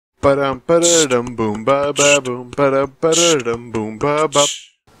Ba-dum ba-da-dum boom ba ba boom ba-da ba-da-dum boom ba ba.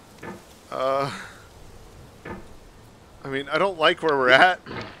 I mean, I don't like where we're at.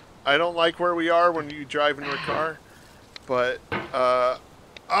 I don't like where we are when you drive in your car. But,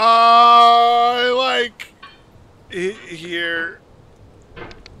 I like it here.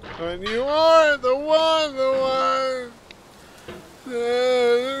 When you are the one.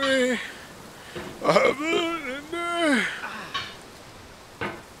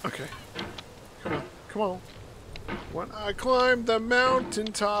 Okay. Come on. When I climb the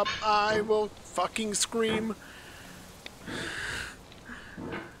mountaintop, I will fucking scream.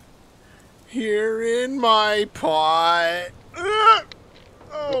 Here in my pot.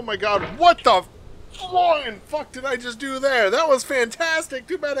 Oh my god, what the flying fuck did I just do there? That was fantastic.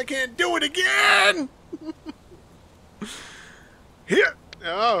 Too bad I can't do it again. Here.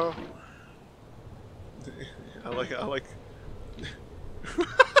 Oh. I like what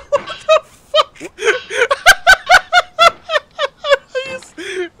the fuck?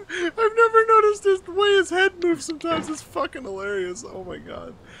 I've never noticed this, the way his head moves sometimes. It's fucking hilarious. Oh my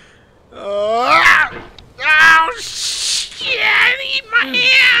god. Oh shit! Eat my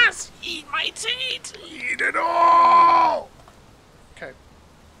ass! Eat my taint! Eat it all! Okay.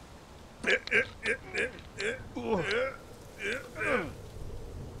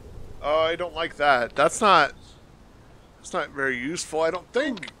 Oh, I don't like that. That's not very useful, I don't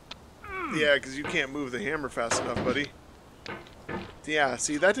think. Yeah, because you can't move the hammer fast enough, buddy. Yeah,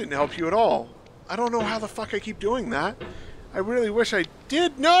 see, that didn't help you at all. I don't know how the fuck I keep doing that. I really wish I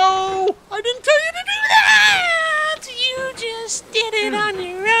did. No! I didn't tell you to do that! You just did it on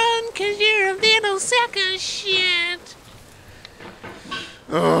your own because you're a little sack of shit.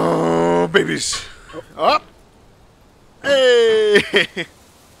 Oh, babies. Up! Hey!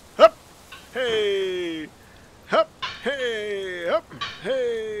 Up! Hey! Up! Hey! Up!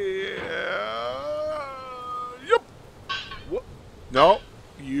 Hey! Yup! What? No.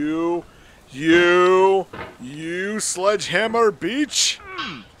 You sledgehammer beach!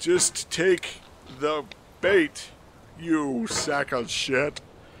 Just take the bait, you sack of shit.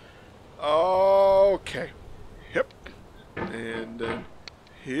 Okay. Hip. And then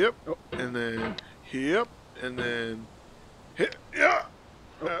hip. And then hip. And then hip. Yeah!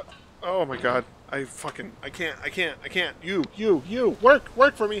 Oh my god. I can't. You.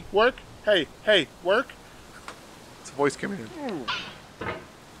 Work for me. Work. Hey, work. It's a voice coming in.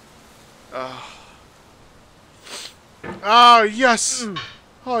 Oh, yes.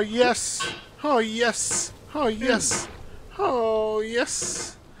 Oh, yes. Oh, yes. Oh, yes. Oh,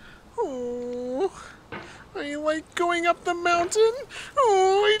 yes. Oh, I like going up the mountain.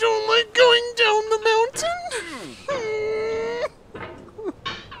 Oh, I don't like going down the mountain.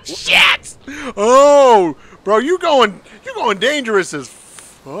 Shit! Oh, bro, you going dangerous as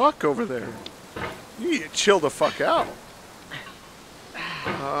fuck over there. You need to chill the fuck out.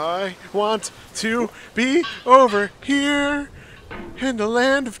 I want to be over here in the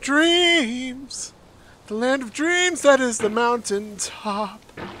land of dreams. The land of dreams, that is the mountaintop.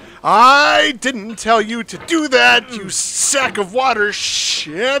 I didn't tell you to do that, you sack of water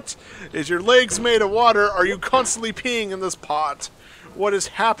shit. Is your legs made of water? Are you constantly peeing in this pot? What is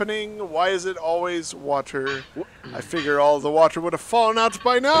happening? Why is it always water? I figure all the water would have fallen out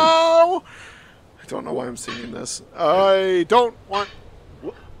by now. I don't know why I'm singing this. I don't want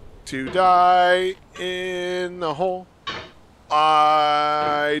to die in the hole.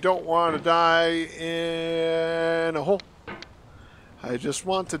 I don't want to die in a hole. I just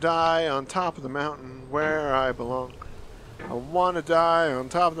want to die on top of the mountain where I belong. I want to die on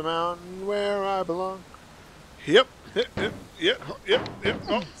top of the mountain where I belong. Yep.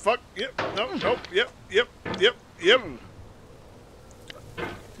 Oh, fuck. Yep. Nope. Yep.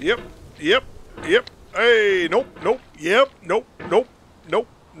 Hey, nope. Yep. Nope.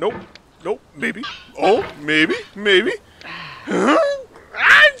 Maybe. Oh, maybe. Huh?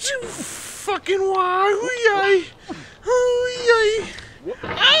 You fucking why?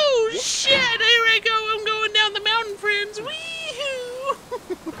 Oh shit! Here I go. I'm going down the mountain, friends.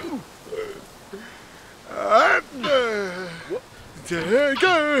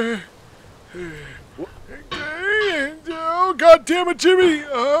 Oh, god damn it, Jimmy!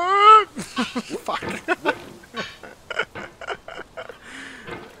 Fuck.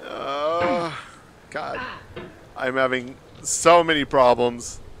 God. I'm having so many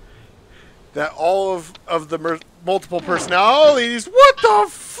problems that all of the multiple personalities, what the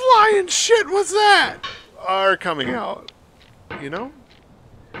flying shit was that, are coming out. You know?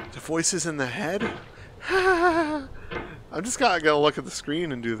 The voices in the head? I'm just gonna look at the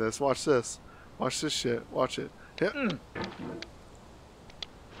screen and do this. Watch this. Watch this shit. Watch it. Yep.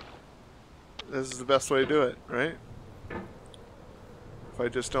 This is the best way to do it, right? If I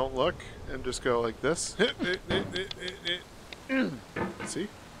just don't look and just go like this. See?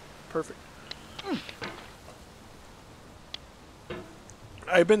 Perfect.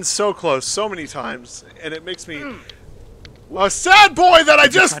 I've been so close so many times, and it makes me a sad boy that I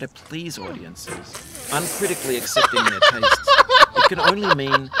just... try to please audiences, uncritically accepting their tastes. It can only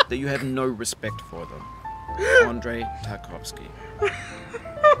mean that you have no respect for them. Andrei Tarkovsky.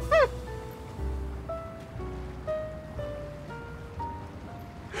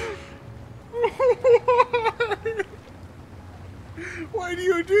 Why do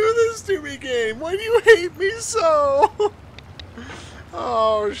you do this to me, game? Why do you hate me so?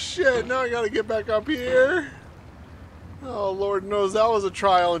 Oh shit, now I gotta get back up here. Oh, Lord knows that was a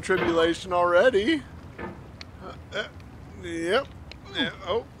trial and tribulation already. Yep. Yeah.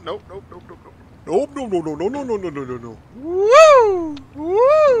 Oh, nope, nope, nope, nope, nope. Nope, no, no, no, no, no, no, no, no, no, no. Woo!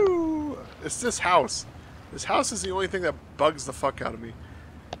 Woo! It's this house. This house is the only thing that bugs the fuck out of me.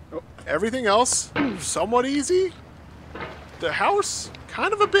 Everything else, somewhat easy. The house,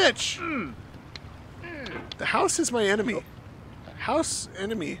 kind of a bitch. The house is my enemy. House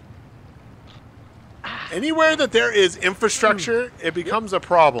enemy. Anywhere that there is infrastructure, it becomes a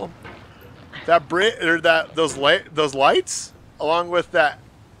problem. That those lights, along with that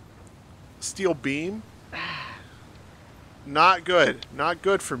steel beam, not good. Not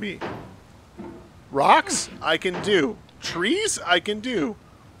good for me. Rocks, I can do. Trees, I can do.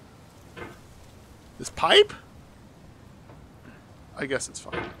 This pipe, I guess it's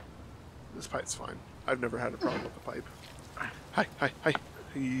fine. This pipe's fine. I've never had a problem with the pipe. Hi, hi, hi.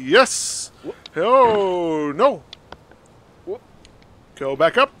 Yes! Oh, no! Go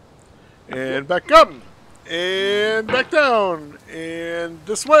back up. And back up. And back down. And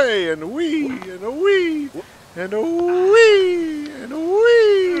this way. And a wee. And a wee. And a wee. And a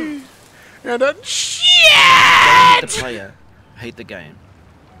wee. And a... Don't hate the player, hate the game.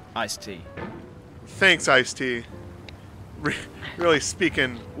 Ice-T. Thanks, Ice-T. Really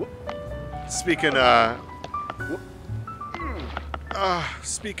speaking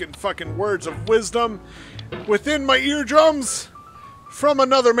fucking words of wisdom within my eardrums from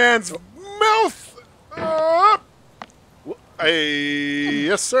another man's mouth.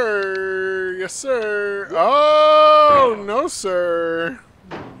 Yes, sir. Yes, sir. Oh, no, sir.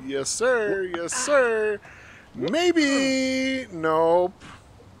 Yes, sir. Yes, sir. Maybe. Nope.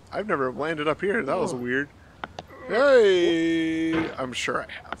 I've never landed up here. That was weird. Hey, I'm sure I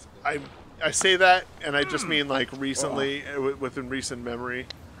have. I say that, and I just mean like recently, within recent memory.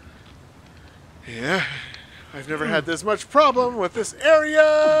 Yeah, I've never had this much problem with this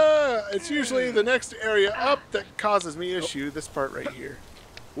area. It's usually the next area up that causes me issue. This part right here.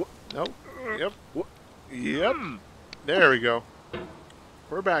 Nope. Yep. Yep. There we go.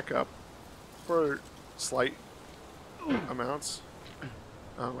 We're back up for slight amounts.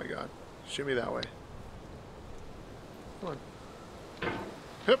 Oh my god. Shimmy that way. Come on.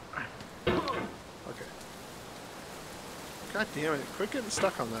 Hip. Okay. God damn it. Quit getting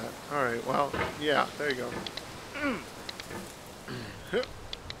stuck on that. Alright, well, yeah, there you go. Hip.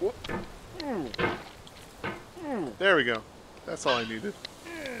 There we go. That's all I needed.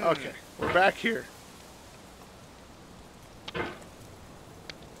 Okay, we're back here.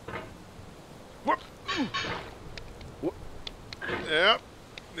 Yep.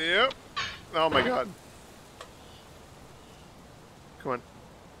 Yep. Oh my god. Come on.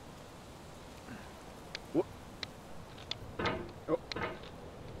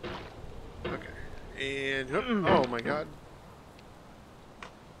 Okay. And oh my god.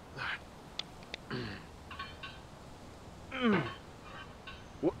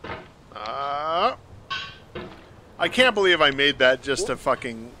 I can't believe I made that just to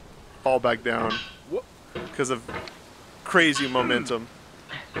fucking fall back down because of crazy momentum.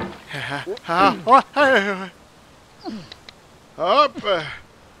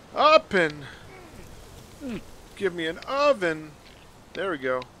 Up and give me an oven. There we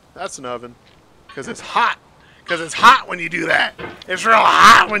go. That's an oven. Because it's hot. Because it's hot when you do that. It's real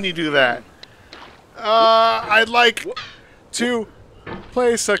hot when you do that. I'd like to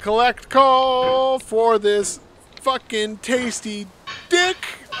place a collect call for this fucking tasty dick.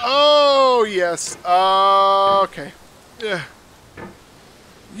 Oh, yes. Okay. Yeah.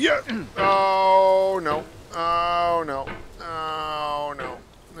 Yeah. Oh, no. Oh, no. Oh, no.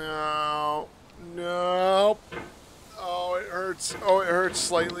 No. No. Oh, it hurts. Oh, it hurts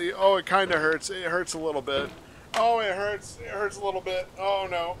slightly. Oh, it kind of hurts. It hurts a little bit. Oh, it hurts. It hurts a little bit. Oh,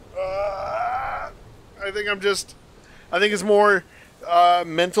 no. I think it's more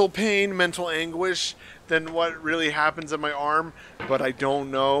mental pain, mental anguish than what really happens in my arm, but I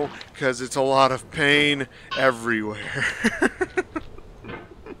don't know because it's a lot of pain everywhere.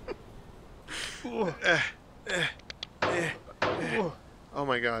 Oh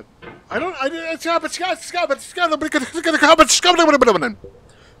my god.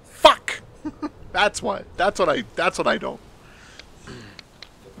 Fuck. That's what I don't.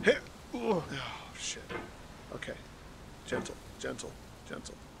 Oh shit. Okay. Gentle.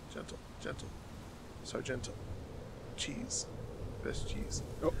 So gentle. Cheese. Best cheese.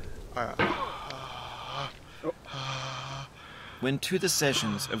 When to the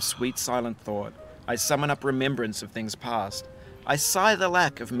sessions of sweet silent thought I summon up remembrance of things past, I sigh the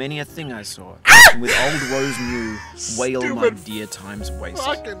lack of many a thing I saw, and with old woes new, wail my dear time's waste.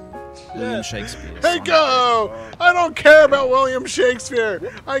 William Shakespeare. Hey, go! I don't care about William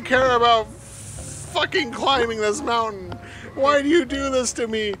Shakespeare. I care about fucking climbing this mountain. Why do you do this to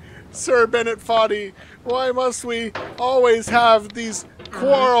me, Sir Bennett Foddy? Why must we always have these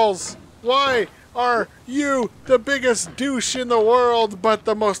quarrels? Why are you the biggest douche in the world, but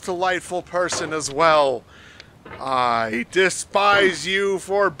the most delightful person as well? I despise you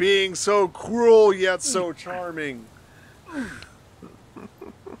for being so cruel yet so charming.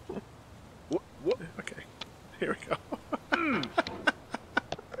 Okay, here we go.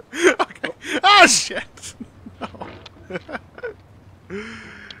 Okay. Oh shit! No.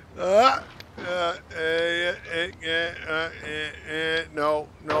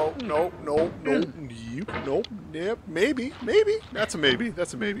 Maybe. That's a maybe.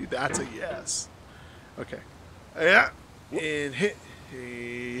 That's a yes. Okay. Yeah. And hit.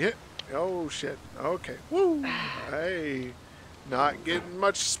 Oh shit. Okay. Woo. Hey. Not getting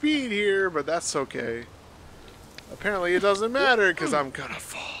much speed here, but that's okay. Apparently it doesn't matter because I'm gonna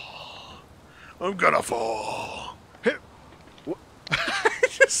fall. Hit.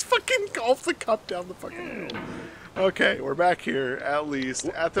 Just fucking golf the cup down the fucking hill. Okay, we're back here at least.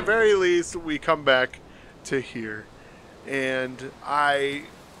 At the very least, we come back to here. And I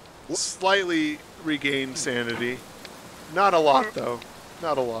slightly regained sanity. Not a lot, though.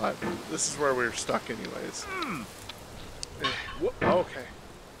 Not a lot. This is where we're stuck anyways. Okay.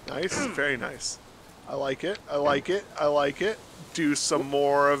 Nice. Very nice. I like it. Do some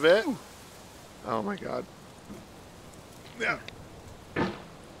more of it. Oh my god. Yeah.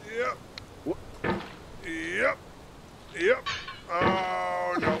 Yep.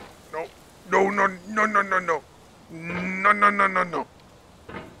 Oh, no.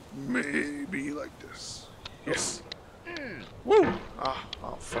 Maybe like this. Yes. Woo.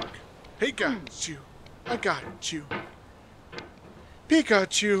 Oh, fuck. Hey, got you. I got you.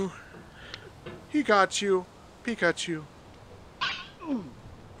 Pikachu. He got you. Pikachu.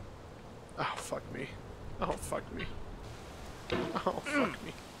 Oh, fuck me.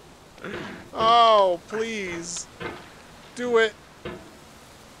 Oh, please. Do it.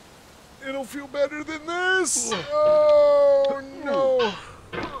 It'll feel better than this. Oh, no.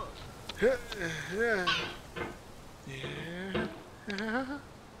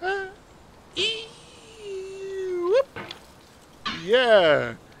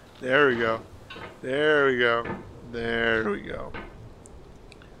 Yeah. There we go. Then we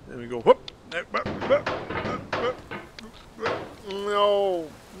go. Whoop.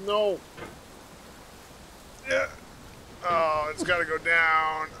 No. Yeah. Oh, it's got to go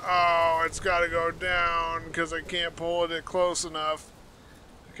down. Because I can't pull it close enough.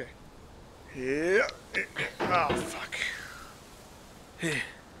 Okay. Yeah. Oh, fuck.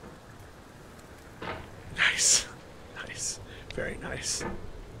 Nice. Very nice.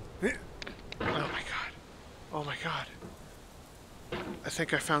 Oh my god. I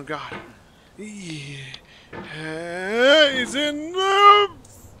think I found God. He's in the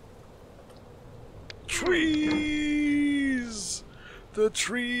trees. The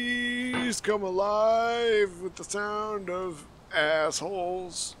trees come alive with the sound of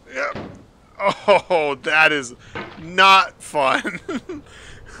assholes. Yep. Oh, that is not fun.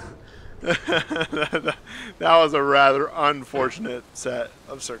 That was a rather unfortunate set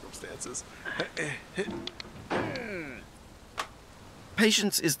of circumstances.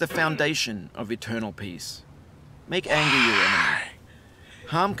 Patience is the foundation of eternal peace. Make anger your enemy.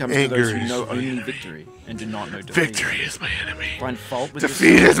 Harm comes to those who know only victory and do not know defeat. Victory is my enemy. Find fault with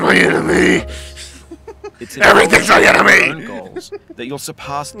defeat is my enemy. It's everything's my enemy. Your own goals that you'll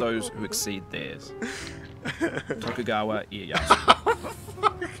surpass those who exceed theirs. Tokugawa Ieyasu.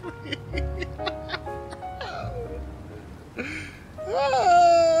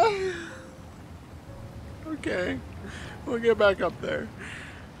 Okay, we'll get back up there.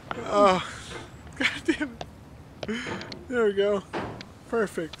 Oh, god damn it. There we go.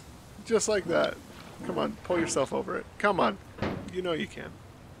 Perfect. Just like that. Come on, pull yourself over it. Come on. You know you can.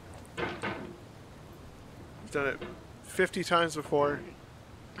 You've done it 50 times before.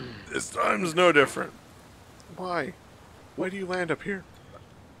 This time's no different. Why? Why do you land up here?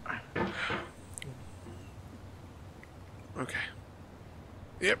 Okay.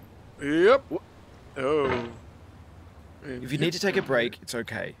 Yep. Yep. Oh. And If you need to take a break, it's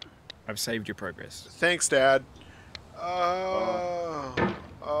okay. I've saved your progress. Thanks, Dad.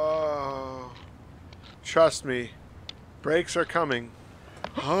 Trust me. Breaks are coming.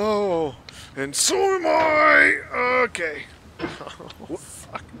 Oh. And so am I. Okay. Oh,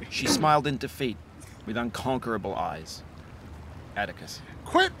 fuck me. She smiled in defeat, with unconquerable eyes. Atticus.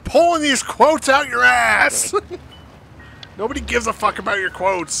 Quit pulling these quotes out your ass! Nobody gives a fuck about your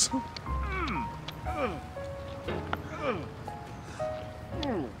quotes.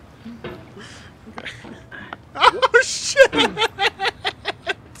 Oh shit!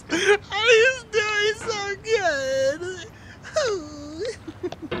 He's doing so good!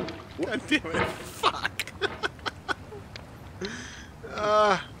 God damn it, fuck!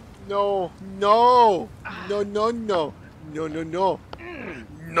 No, no! No, no, no! No, no, no!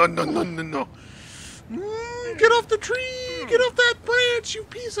 No, no, no, no, no! Get off the tree! Get off that branch, you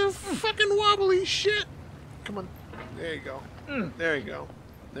piece of fucking wobbly shit! Come on. There you go. There you go.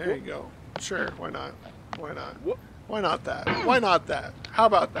 There you go. Sure, why not? Why not? Why not that? Why not that? How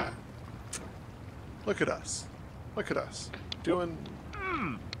about that? Look at us. Look at us. Doing...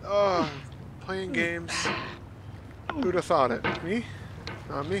 playing games. Who'd have thought it? Me?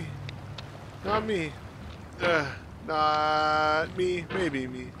 Not me. Not me. Not me. Maybe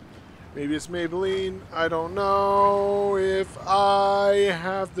me. Maybe it's Maybelline. I don't know if I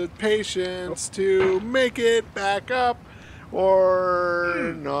have the patience to make it back up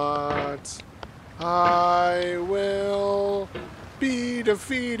or not. I will be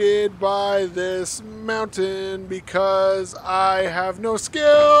defeated by this mountain because I have no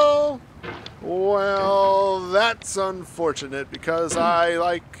skill. Well, that's unfortunate because I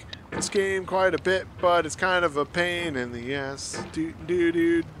like this game quite a bit, but it's kind of a pain in the ass. Doot doo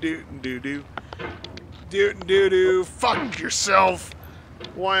doo doot doo doo. Doot doo doo. Fuck yourself.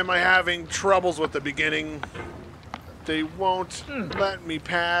 Why am I having troubles with the beginning? They won't let me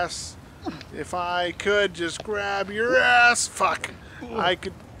pass. If I could just grab your ass. Fuck. I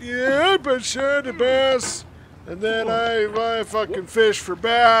could. Yeah, but sure to bass. And then I fucking fish for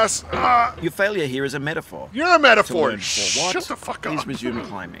bass. Your failure here is a metaphor. You're a metaphor. To learn for what? Shut the fuck up. Please resume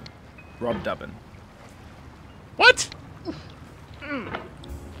climbing. Rob Dubbin. What?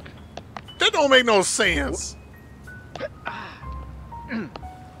 That don't make no sense. I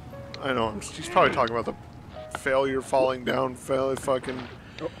know. He's probably talking about the failure falling down. Fucking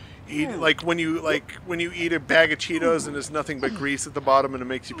eat like when you eat a bag of Cheetos and there's nothing but grease at the bottom and it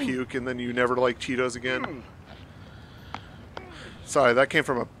makes you puke and then you never like Cheetos again. Sorry, that came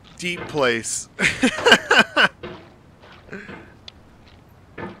from a deep place.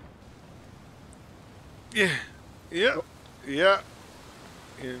 Yeah, yeah, yeah,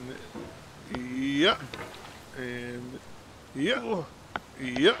 and yeah, and yeah,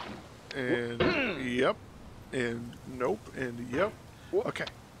 yep, and yep, and nope, and yep. Okay,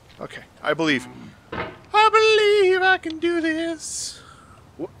 okay, I believe. I believe I can do this.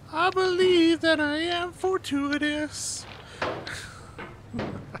 I believe that I am fortuitous.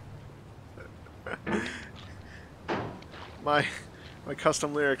 My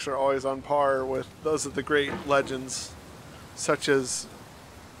custom lyrics are always on par with those of the great legends, such as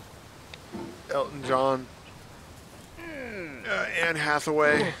Elton John, Anne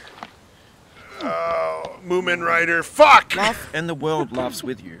Hathaway, Moomin Rider. Fuck! Laugh and the world laughs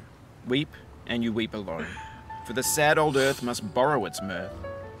with you. Weep and you weep alone. For the sad old earth must borrow its mirth,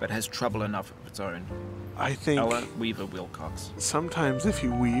 but has trouble enough of its own. I think Ella Weaver Wilcox. sometimes if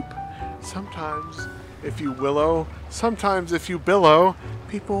you weep, sometimes if you willow, sometimes if you billow,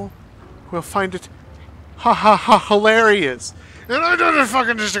 people will find it hilarious. And I don't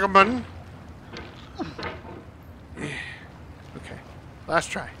fucking just take a button. Okay, last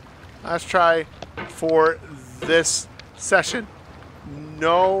try. Last try for this session.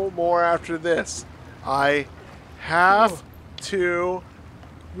 No more after this. I have to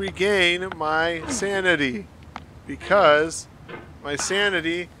regain my sanity because my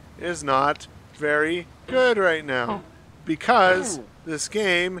sanity is not very good right now because this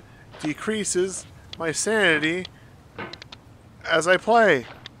game decreases my sanity as I play,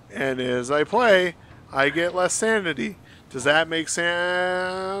 and as I play I get less sanity. Does that make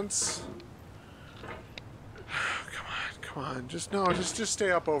sense? Come on, just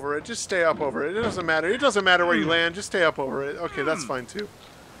stay up over it. Just stay up over it. It doesn't matter. It doesn't matter where you land. Just stay up over it. Okay, that's fine too.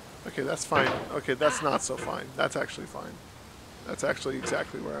 Okay, that's fine. Okay, that's not so fine. That's actually fine. That's actually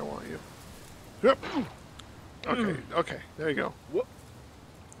exactly where I want you. Yep. Okay, okay, there you go. Whoop.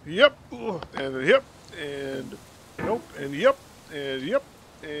 Yep. And yep. And nope. And yep. And yep.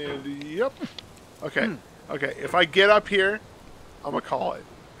 And yep. Okay. Okay, if I get up here, I'm gonna call it.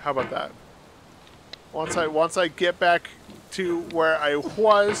 How about that? Once I get back to where I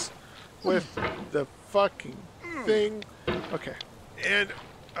was with the fucking thing. Okay. And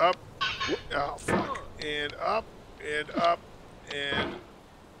up. Oh fuck. And up and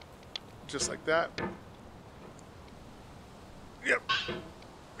just like that. Yep.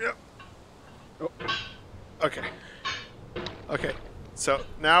 Yep. Oh. Okay. Okay. So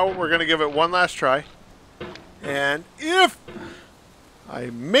now we're gonna give it one last try. And if I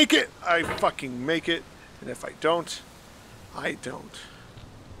make it, I fucking make it. And if I don't, I don't.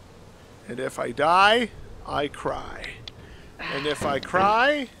 And if I die, I cry. And if I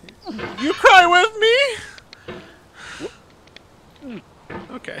cry, you cry with me?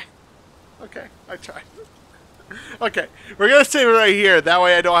 Okay. Okay, I tried. Okay, we're going to save it right here. That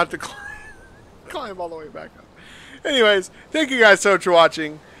way I don't have to climb all the way back up. Anyways, thank you guys so much for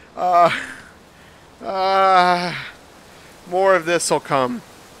watching. More of this will come.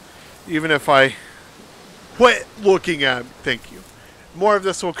 Even if I quit looking at it. Thank you. More of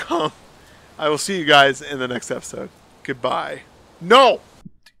this will come. I will see you guys in the next episode. Goodbye. No!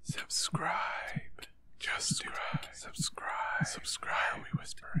 Subscribe. Just subscribe. Subscribe. Subscribe. Are we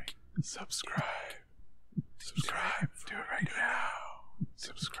whispering? Subscribe.